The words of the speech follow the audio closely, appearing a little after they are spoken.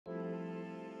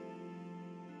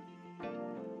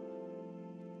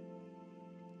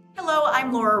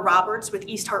I'm Laura Roberts with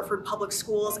East Hartford Public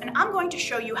Schools, and I'm going to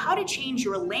show you how to change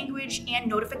your language and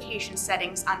notification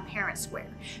settings on ParentSquare.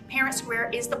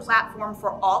 ParentSquare is the platform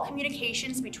for all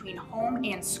communications between home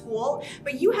and school,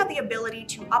 but you have the ability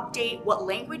to update what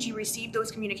language you receive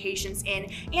those communications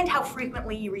in and how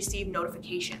frequently you receive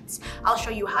notifications. I'll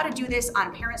show you how to do this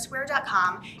on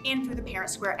ParentSquare.com and through the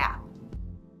ParentSquare app.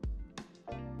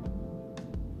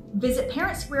 Visit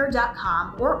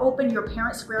ParentSquare.com or open your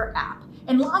ParentSquare app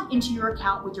and log into your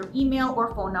account with your email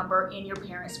or phone number and your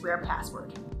ParentSquare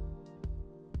password.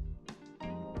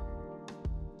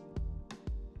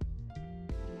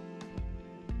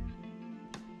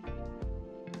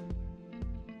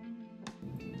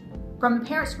 From the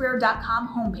ParentSquare.com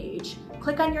homepage,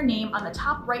 click on your name on the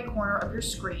top right corner of your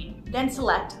screen, then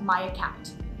select My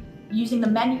Account. Using the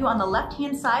menu on the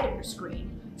left-hand side of your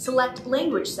screen, select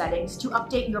Language Settings to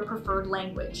update your preferred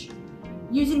language.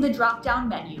 Using the drop-down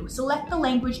menu, select the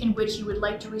language in which you would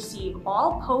like to receive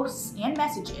all posts and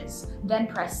messages, then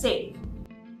press Save.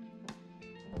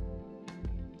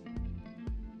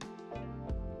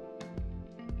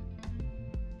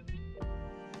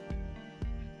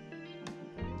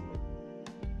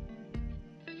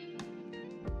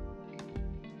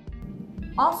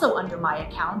 Also under My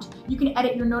Account, you can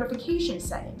edit your notification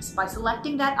settings by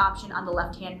selecting that option on the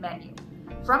left-hand menu.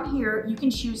 From here, you can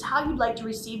choose how you'd like to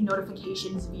receive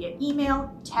notifications via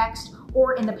email, text,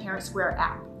 or in the ParentSquare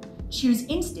app. Choose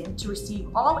Instant to receive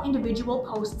all individual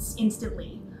posts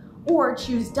instantly, or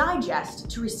choose Digest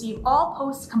to receive all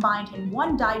posts combined in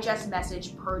one digest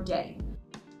message per day.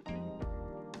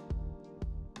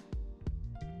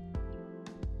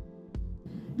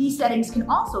 These settings can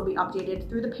also be updated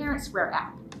through the ParentSquare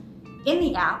app. In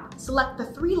the app, select the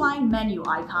three-line menu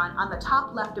icon on the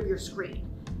top left of your screen.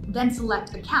 Then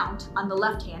select Account on the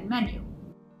left-hand menu.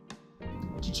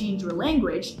 To change your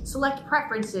language, select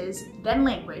Preferences, then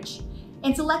Language,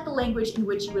 and select the language in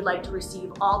which you would like to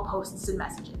receive all posts and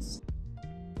messages.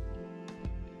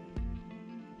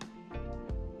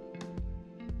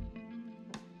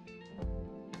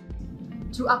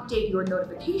 To update your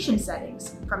notification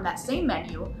settings, from that same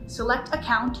menu, select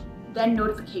Account, then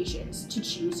Notifications to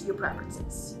choose your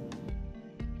preferences.